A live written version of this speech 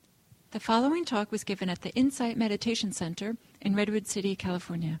The following talk was given at the Insight Meditation Center in Redwood City,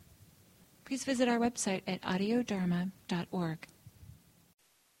 California. Please visit our website at audiodharma.org.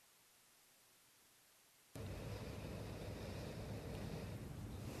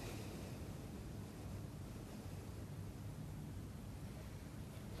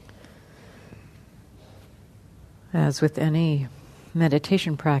 As with any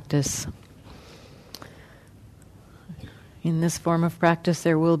meditation practice, in this form of practice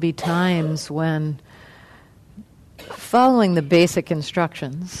there will be times when following the basic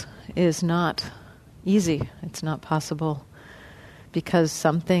instructions is not easy. It's not possible because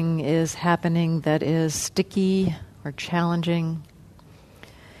something is happening that is sticky or challenging.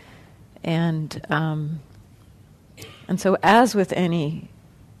 And so as with any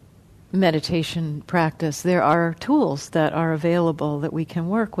meditation practice, there are tools that are available that we can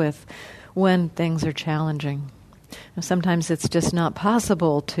work with when things are challenging. And sometimes it's just not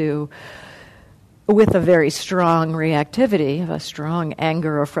possible to, with a very strong reactivity, a strong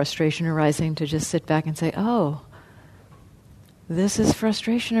anger or frustration arising, to just sit back and say, oh, this is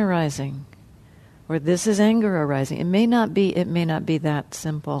frustration arising, or this is anger arising. It may not be that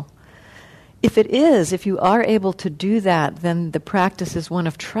simple. If you are able to do that, then the practice is one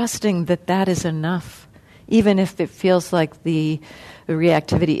of trusting that that is enough, even if it feels like the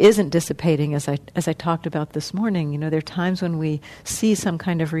reactivity isn't dissipating, as I talked about this morning. You know, there are times when we see some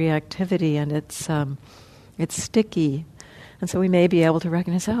kind of reactivity and it's sticky, and so we may be able to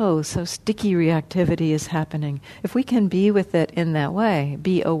recognize, oh, so sticky reactivity is happening. If we can be with it in that way,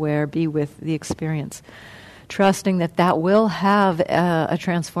 be aware, be with the experience, trusting that that will have a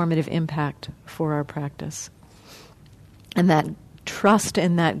transformative impact for our practice. And that trust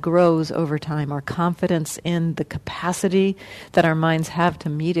in that grows over time. Our confidence in the capacity that our minds have to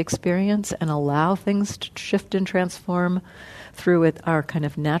meet experience and allow things to shift and transform through it, our kind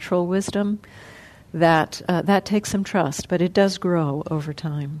of natural wisdom, that takes some trust, but it does grow over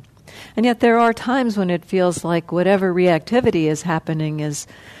time. And yet there are times when it feels like whatever reactivity is happening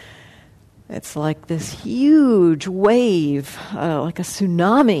it's like this huge wave, like a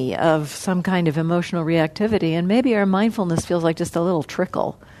tsunami of some kind of emotional reactivity, and maybe our mindfulness feels like just a little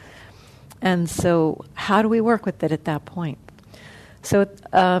trickle. And so how do we work with it at that point? So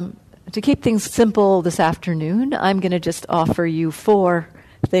to keep things simple this afternoon, I'm going to just offer you 4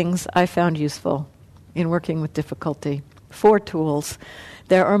 things I found useful in working with difficulty. 4 tools.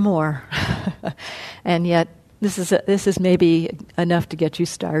 There are more. And yet this is maybe enough to get you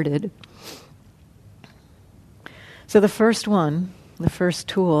started. So the first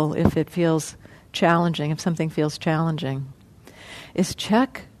tool, if it feels challenging, if something feels challenging, is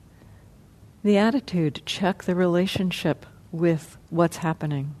check the attitude, check the relationship with what's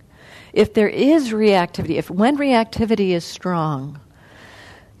happening. If there is reactivity, when reactivity is strong,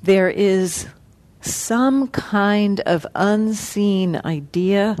 there is some kind of unseen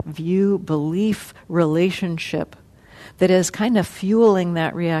idea, view, belief, relationship that is kind of fueling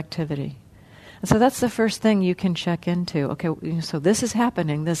that reactivity. And so that's the first thing you can check into. Okay, so this is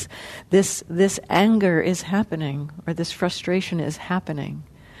happening. This anger is happening, or this frustration is happening,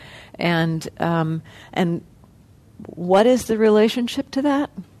 and what is the relationship to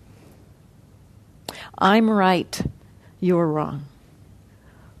that? I'm right. You're wrong.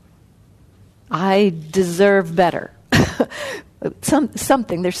 I deserve better.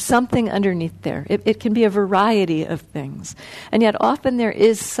 There's something underneath there. It can be a variety of things. And yet often there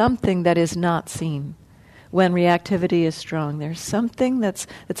is something that is not seen when reactivity is strong. There's something that's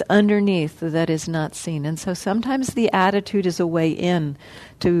underneath that is not seen. And so sometimes the attitude is a way in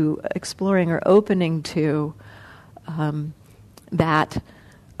to exploring or opening to that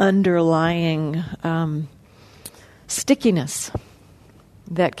underlying stickiness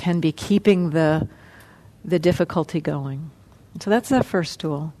that can be keeping the difficulty going. So that's that first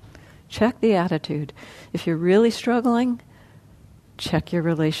tool. Check the attitude. If you're really struggling, check your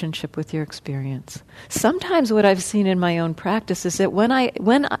relationship with your experience. Sometimes what I've seen in my own practice is that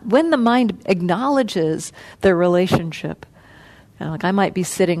when the mind acknowledges the relationship, like I might be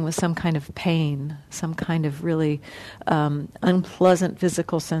sitting with some kind of pain, some kind of really unpleasant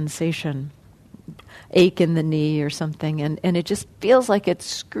physical sensation, ache in the knee or something, and it just feels like it's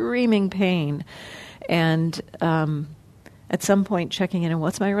screaming pain. And at some point checking in, and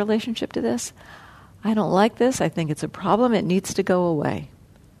what's my relationship to this? I don't like this. I think it's a problem. It needs to go away.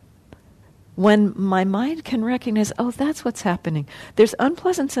 When my mind can recognize, oh, that's what's happening. There's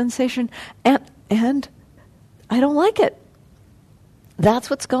unpleasant sensation, and I don't like it. That's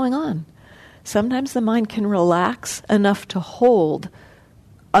what's going on. Sometimes the mind can relax enough to hold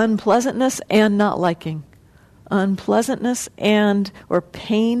unpleasantness and not liking, unpleasantness and or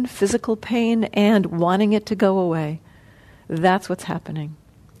pain, physical pain, and wanting it to go away. That's what's happening.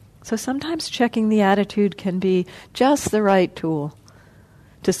 So sometimes checking the attitude can be just the right tool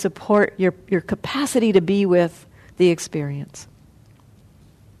to support your capacity to be with the experience.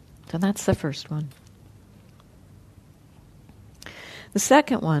 So that's the first one. The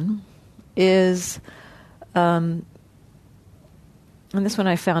second one is, and this one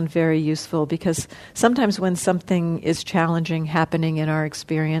I found very useful because sometimes when something is challenging happening in our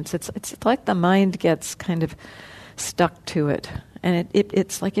experience, it's like the mind gets kind of stuck to it, and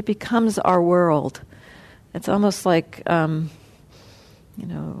it's like it becomes our world. It's almost like,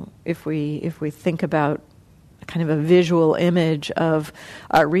 if we think about kind of a visual image of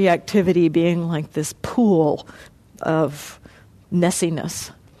our reactivity being like this pool of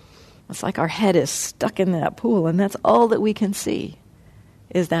messiness. It's like our head is stuck in that pool, and that's all that we can see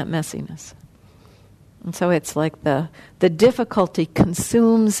is that messiness. And so it's like the difficulty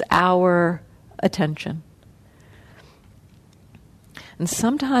consumes our attention. And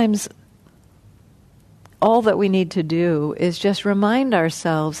sometimes all that we need to do is just remind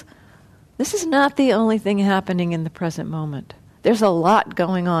ourselves, this is not the only thing happening in the present moment. There's a lot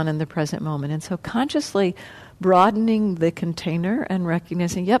going on in the present moment. And so consciously broadening the container and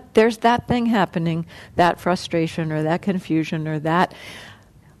recognizing, yep, there's that thing happening, that frustration or that confusion or that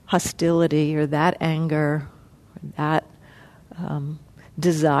hostility or that anger, or that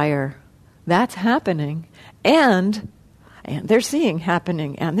desire. That's happening. And there's seeing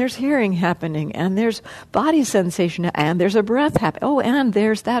happening, and there's hearing happening, and there's body sensation, and there's a breath happening. Oh, and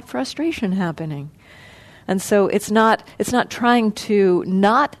there's that frustration happening. And so it's not trying to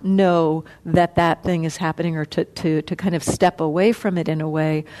not know that thing is happening or to kind of step away from it in a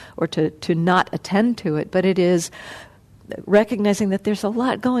way or to not attend to it, but it is recognizing that there's a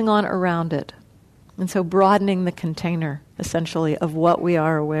lot going on around it. And so broadening the container, essentially, of what we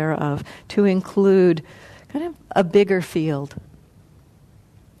are aware of to include kind of a bigger field.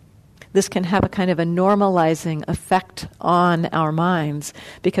 This can have a kind of a normalizing effect on our minds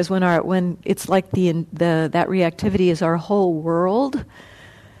because when it's like that reactivity is our whole world,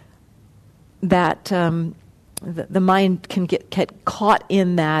 that the mind can get caught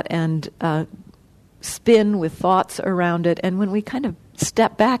in that and spin with thoughts around it. And when we kind of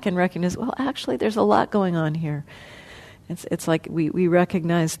step back and recognize, well, actually, there's a lot going on here. It's like we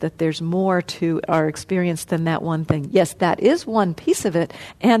recognize that there's more to our experience than that one thing. Yes, that is one piece of it,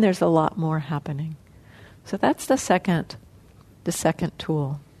 and there's a lot more happening. So that's the second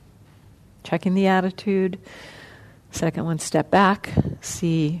tool. Checking the attitude. Second one, step back.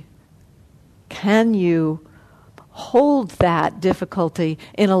 See, can you hold that difficulty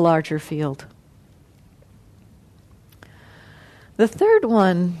in a larger field? The third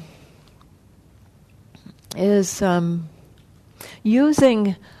one is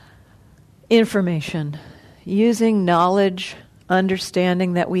using information, using knowledge,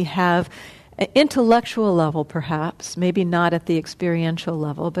 understanding that we have, intellectual level perhaps, maybe not at the experiential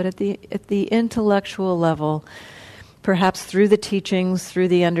level, but at the intellectual level, perhaps through the teachings, through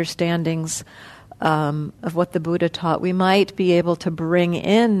the understandings of what the Buddha taught, we might be able to bring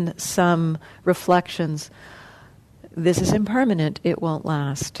in some reflections. This is impermanent, it won't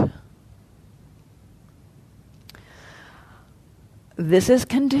last. This is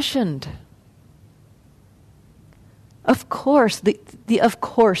conditioned. Of course, the of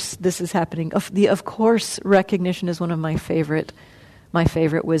course this is happening. Of course recognition is one of my favorite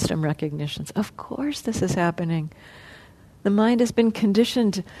wisdom recognitions. Of course this is happening. The mind has been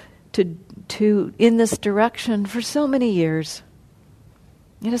conditioned to in this direction for so many years.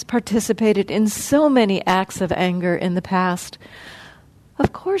 It has participated in so many acts of anger in the past.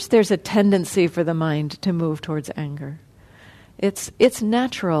 Of course there's a tendency for the mind to move towards anger. It's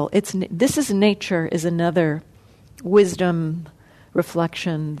natural. This is nature is another wisdom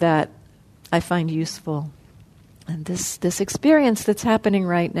reflection that I find useful. And this experience that's happening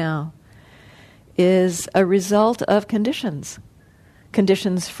right now is a result of conditions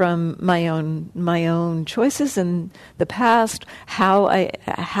from my own choices in the past,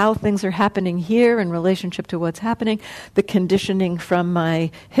 how things are happening here in relationship to what's happening, the conditioning from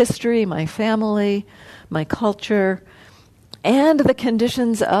my history, my family, my culture, and the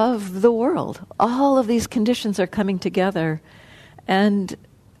conditions of the world. All of these conditions are coming together. And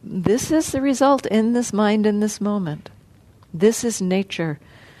this is the result in this mind in this moment. This is nature.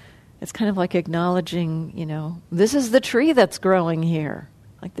 It's kind of like acknowledging, this is the tree that's growing here.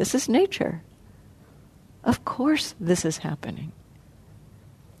 Like, this is nature. Of course this is happening.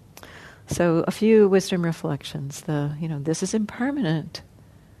 So a few wisdom reflections. This is impermanent.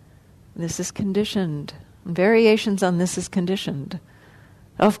 This is conditioned. Variations on this is conditioned.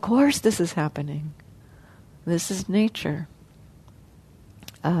 Of course this is happening. This is nature.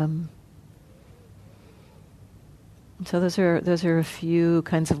 So those are a few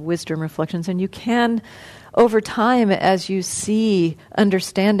kinds of wisdom reflections, and you can, over time, as you see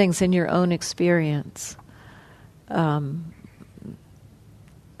understandings in your own experience.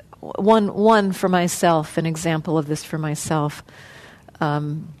 One for myself, an example of this for myself,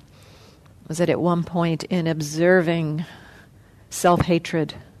 was that at one point in observing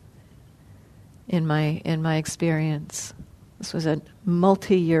self-hatred in my experience. This was a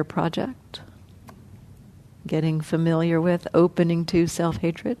multi-year project. Getting familiar with, opening to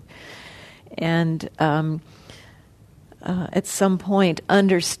self-hatred. And at some point,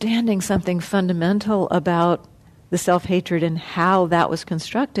 understanding something fundamental about the self-hatred and how that was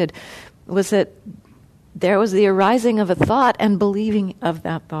constructed was that there was the arising of a thought and believing of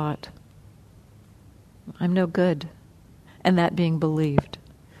that thought. I'm no good. And that being believed.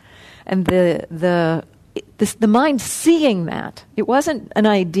 And the mind seeing that. It wasn't an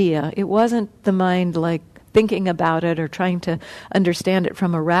idea. It wasn't the mind like thinking about it or trying to understand it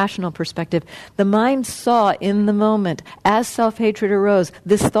from a rational perspective. The mind saw in the moment, as self-hatred arose,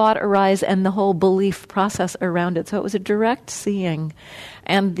 this thought arise and the whole belief process around it. So it was a direct seeing.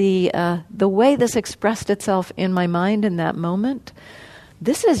 And the way this expressed itself in my mind in that moment,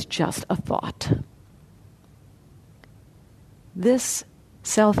 this is just a thought. This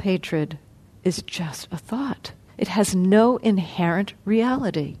self-hatred is just a thought. It has no inherent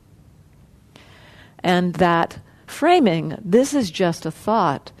reality. And that framing, this is just a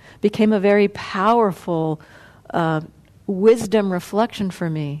thought, became a very powerful wisdom reflection for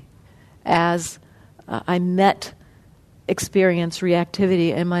me as I met experience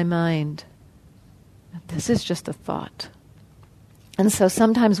reactivity in my mind. This is just a thought. And so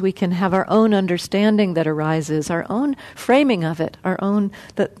sometimes we can have our own understanding that arises, our own framing of it, our own,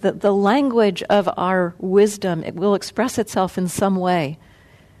 the language of our wisdom. It will express itself in some way.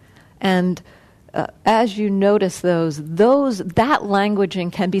 And as you notice that languaging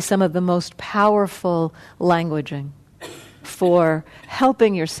can be some of the most powerful languaging for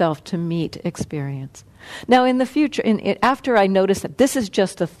helping yourself to meet experience. Now, in the future, after I noticed that this is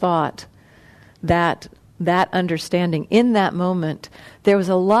just a thought, that understanding in that moment, there was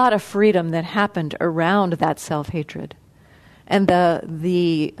a lot of freedom that happened around that self-hatred, and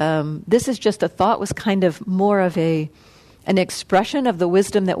this is just a thought was kind of more of an expression of the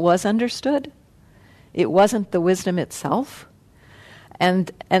wisdom that was understood. It wasn't the wisdom itself. And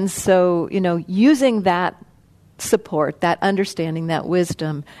so, using that support, that understanding, that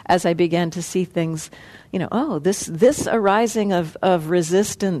wisdom, as I began to see things, this arising of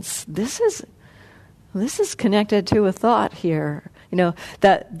resistance, this is connected to a thought here.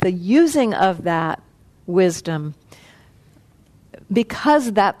 That the using of that wisdom,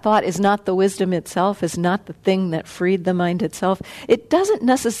 because that thought is not the wisdom itself, is not the thing that freed the mind itself, it doesn't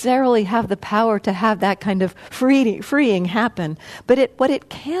necessarily have the power to have that kind of freeing happen. But what it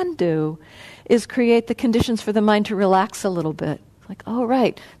can do is create the conditions for the mind to relax a little bit. Like, oh,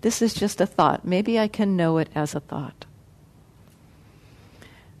 right, this is just a thought. Maybe I can know it as a thought.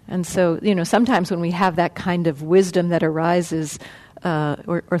 And so, sometimes when we have that kind of wisdom that arises,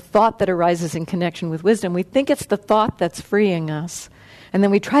 or thought that arises in connection with wisdom, we think it's the thought that's freeing us. And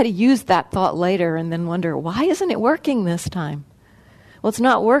then we try to use that thought later and then wonder, why isn't it working this time? Well, it's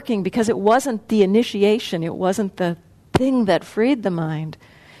not working because it wasn't the initiation. It wasn't the thing that freed the mind.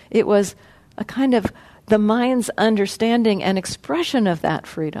 It was a kind of the mind's understanding and expression of that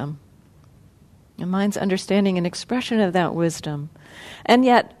freedom. The mind's understanding and expression of that wisdom. And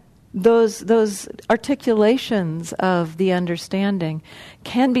yet, those articulations of the understanding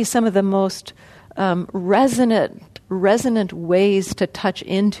can be some of the most resonant ways to touch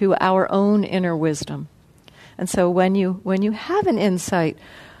into our own inner wisdom. And so when you have an insight,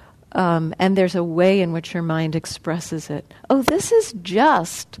 and there's a way in which your mind expresses it, oh, this is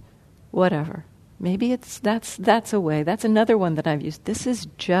just whatever. Maybe that's a way. That's another one that I've used. This is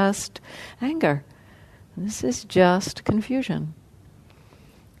just anger. This is just confusion.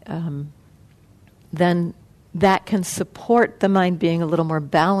 Then that can support the mind being a little more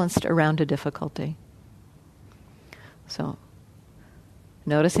balanced around a difficulty. So,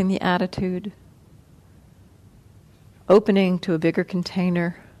 noticing the attitude, opening to a bigger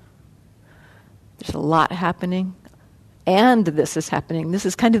container. There's a lot happening, and this is happening. This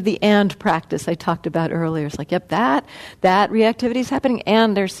is kind of the and practice I talked about earlier. It's like, yep, that reactivity is happening,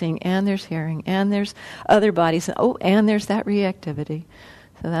 and there's seeing, and there's hearing, and there's other bodies, and there's that reactivity.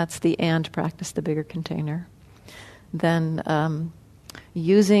 So that's the and practice, the bigger container. Then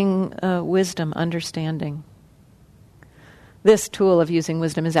using wisdom, understanding. This tool of using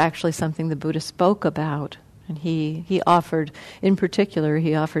wisdom is actually something the Buddha spoke about. And he offered, in particular,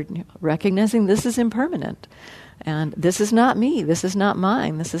 recognizing this is impermanent. And this is not me, this is not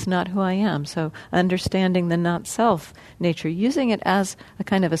mine, this is not who I am. So understanding the not-self nature, using it as a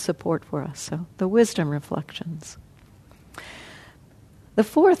kind of a support for us. So the wisdom reflections. The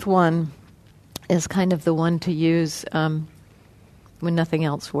fourth one is kind of the one to use when nothing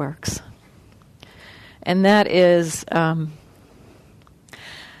else works. And that is,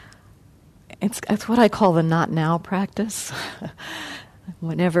 it's what I call the not now practice.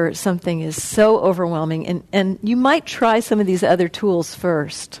 Whenever something is so overwhelming, and you might try some of these other tools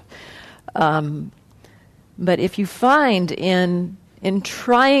first. But if you find in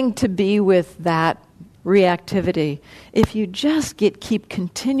trying to be with that reactivity, if you just keep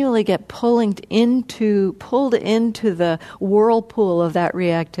continually pulled into the whirlpool of that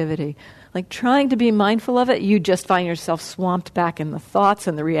reactivity, like trying to be mindful of it, you just find yourself swamped back in the thoughts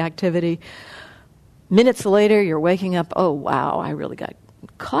and the reactivity. Minutes later, you're waking up, oh wow, I really got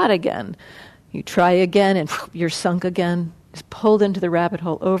caught again. You try again and you're sunk again, just pulled into the rabbit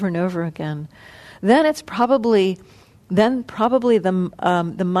hole over and over again. Then probably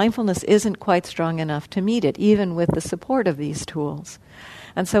the mindfulness isn't quite strong enough to meet it, even with the support of these tools.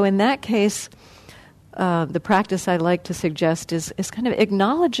 And so in that case, the practice I like to suggest is kind of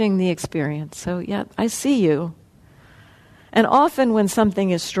acknowledging the experience. So yeah, I see you. And often when something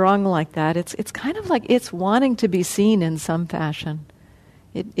is strong like that, it's kind of like it's wanting to be seen in some fashion.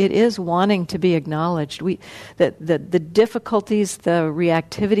 It is wanting to be acknowledged. The difficulties, the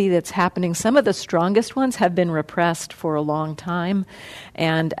reactivity that's happening, some of the strongest ones have been repressed for a long time.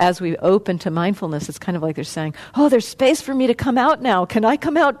 And as we open to mindfulness, it's kind of like they're saying, oh, there's space for me to come out now. Can I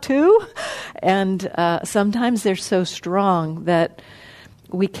come out too? And sometimes they're so strong that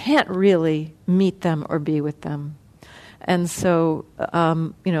we can't really meet them or be with them. And so,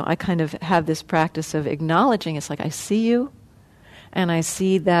 I kind of have this practice of acknowledging. It's like, I see you. And I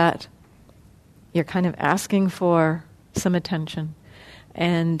see that you're kind of asking for some attention.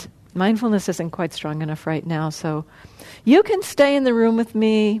 And mindfulness isn't quite strong enough right now, so you can stay in the room with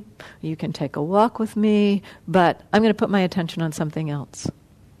me, you can take a walk with me, but I'm going to put my attention on something else.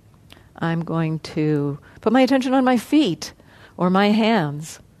 I'm going to put my attention on my feet or my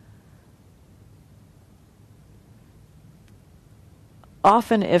hands.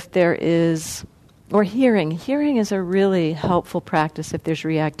 Often if there is... Or hearing. Hearing is a really helpful practice if there's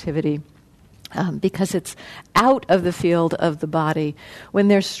reactivity, because it's out of the field of the body. When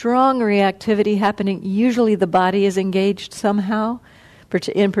there's strong reactivity happening, usually the body is engaged somehow.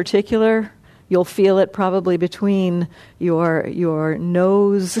 In particular, you'll feel it probably between your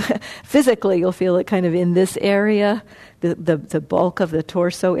nose. Physically, you'll feel it kind of in this area, the bulk of the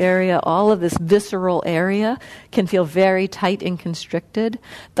torso area. All of this visceral area can feel very tight and constricted.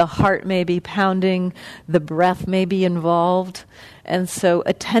 The heart may be pounding. The breath may be involved. And so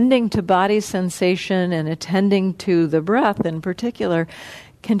attending to body sensation and attending to the breath in particular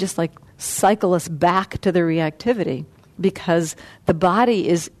can just like cycle us back to the reactivity, because the body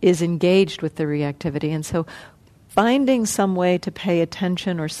is engaged with the reactivity. And so finding some way to pay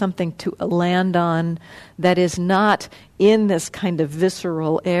attention or something to land on that is not in this kind of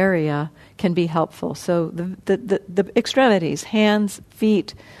visceral area can be helpful. So the extremities, hands,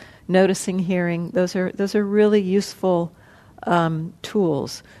 feet, noticing, hearing, those are really useful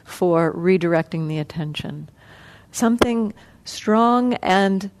tools for redirecting the attention. Something strong,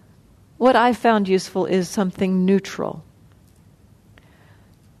 and what I found useful is something neutral.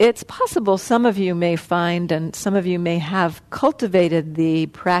 It's possible some of you may find, and some of you may have cultivated the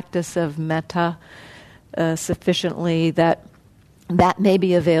practice of metta sufficiently that may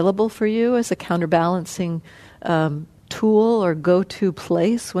be available for you as a counterbalancing tool or go-to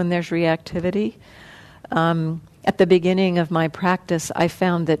place when there's reactivity. At the beginning of my practice, I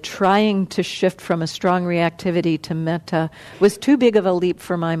found that trying to shift from a strong reactivity to metta was too big of a leap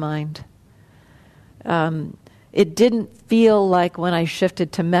for my mind. It didn't feel like when I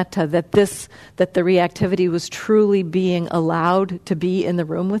shifted to metta that the reactivity was truly being allowed to be in the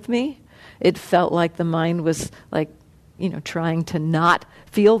room with me. It felt like the mind was trying to not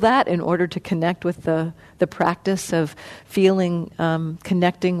feel that in order to connect with the practice of feeling,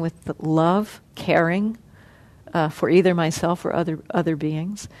 connecting with love, caring for either myself or other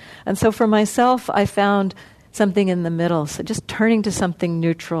beings. And so for myself, I found something in the middle. So just turning to something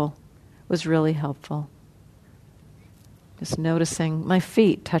neutral was really helpful. Just noticing my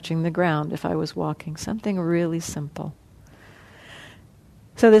feet touching the ground if I was walking, something really simple.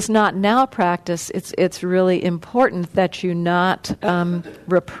 So this not now practice, it's really important that you not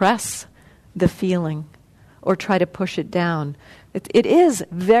repress the feeling or try to push it down. It is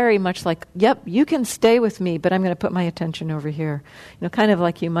very much like, yep, you can stay with me, but I'm going to put my attention over here. Kind of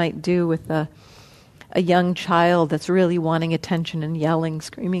like you might do with a young child that's really wanting attention and yelling,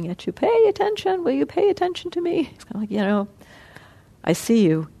 screaming at you, pay attention, will you pay attention to me? It's kind of like, I see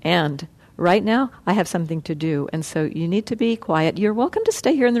you, and right now I have something to do, and so you need to be quiet. You're welcome to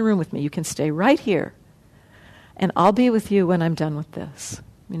stay here in the room with me. You can stay right here, and I'll be with you when I'm done with this.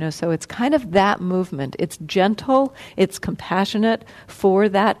 So it's kind of that movement. It's gentle, it's compassionate for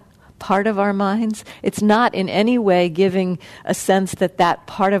that part of our minds. It's not in any way giving a sense that that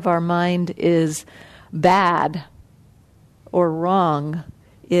part of our mind is bad or wrong.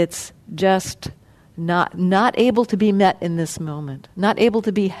 It's just not able to be met in this moment, not able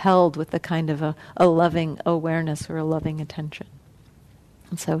to be held with a kind of a loving awareness or a loving attention.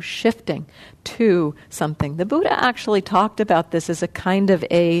 And so shifting to something. The Buddha actually talked about this as a kind of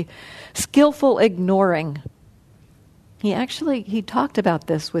a skillful ignoring. He talked about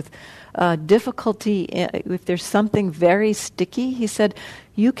this with difficulty. If there's something very sticky, he said,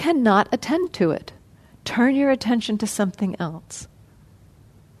 you cannot attend to it. Turn your attention to something else.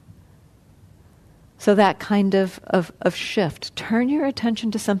 So that kind of shift. Turn your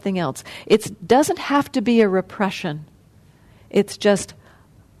attention to something else. It doesn't have to be a repression. It's just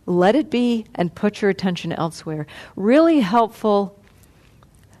let it be and put your attention elsewhere. Really helpful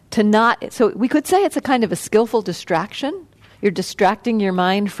to not... So we could say it's a kind of a skillful distraction. You're distracting your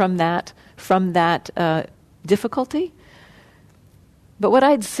mind from that difficulty. But what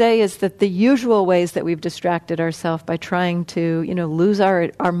I'd say is that the usual ways that we've distracted ourselves by trying to, lose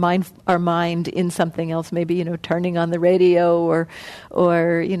our mind in something else, maybe, turning on the radio or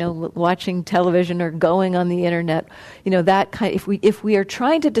watching television or going on the internet, that kind. If we are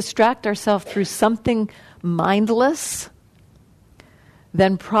trying to distract ourselves through something mindless,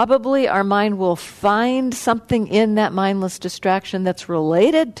 then probably our mind will find something in that mindless distraction that's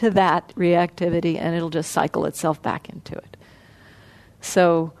related to that reactivity, and it'll just cycle itself back into it.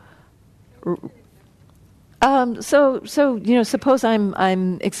 So suppose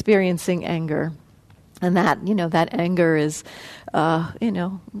I'm experiencing anger, and that anger is,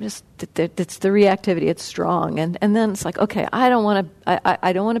 just it's the reactivity. It's strong, and then it's like, okay, I don't want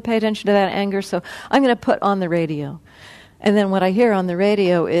to pay attention to that anger, so I'm going to put on the radio, and then what I hear on the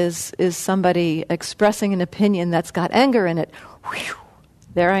radio is somebody expressing an opinion that's got anger in it. Whew,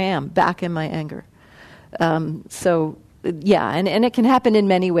 there I am, back in my anger. Yeah, and it can happen in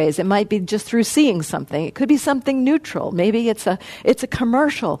many ways. It might be just through seeing something. It could be something neutral. Maybe it's a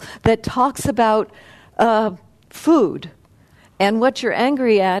commercial that talks about food, and what you're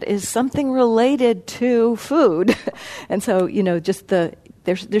angry at is something related to food. And so, just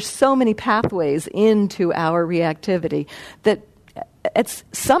there's so many pathways into our reactivity that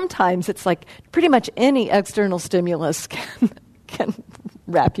sometimes it's like pretty much any external stimulus can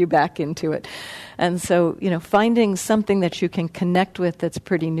wrap you back into it. And so, finding something that you can connect with that's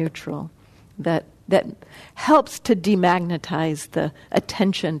pretty neutral, that helps to demagnetize the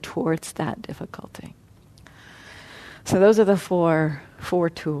attention towards that difficulty. So those are the four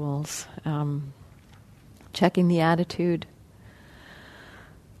tools. Checking the attitude,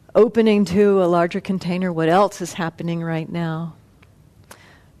 opening to a larger container, what else is happening right now,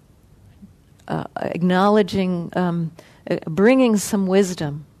 acknowledging, bringing some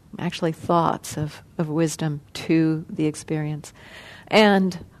wisdom, actually thoughts of wisdom to the experience,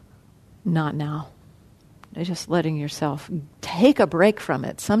 and not now. Just letting yourself take a break from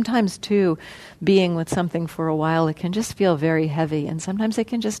it. Sometimes, too, being with something for a while, it can just feel very heavy, and sometimes it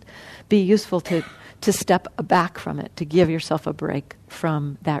can just be useful to step back from it, to give yourself a break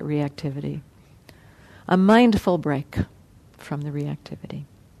from that reactivity. A mindful break from the reactivity.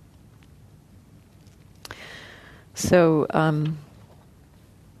 So,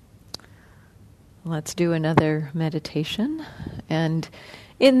 let's do another meditation. And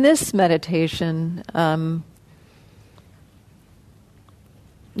in this meditation,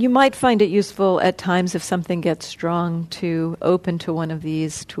 you might find it useful at times if something gets strong to open to one of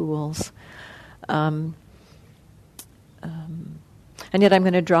these tools. And yet I'm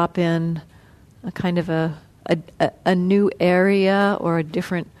going to drop in a kind of a new area or a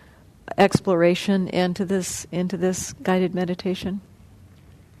different exploration into this guided meditation.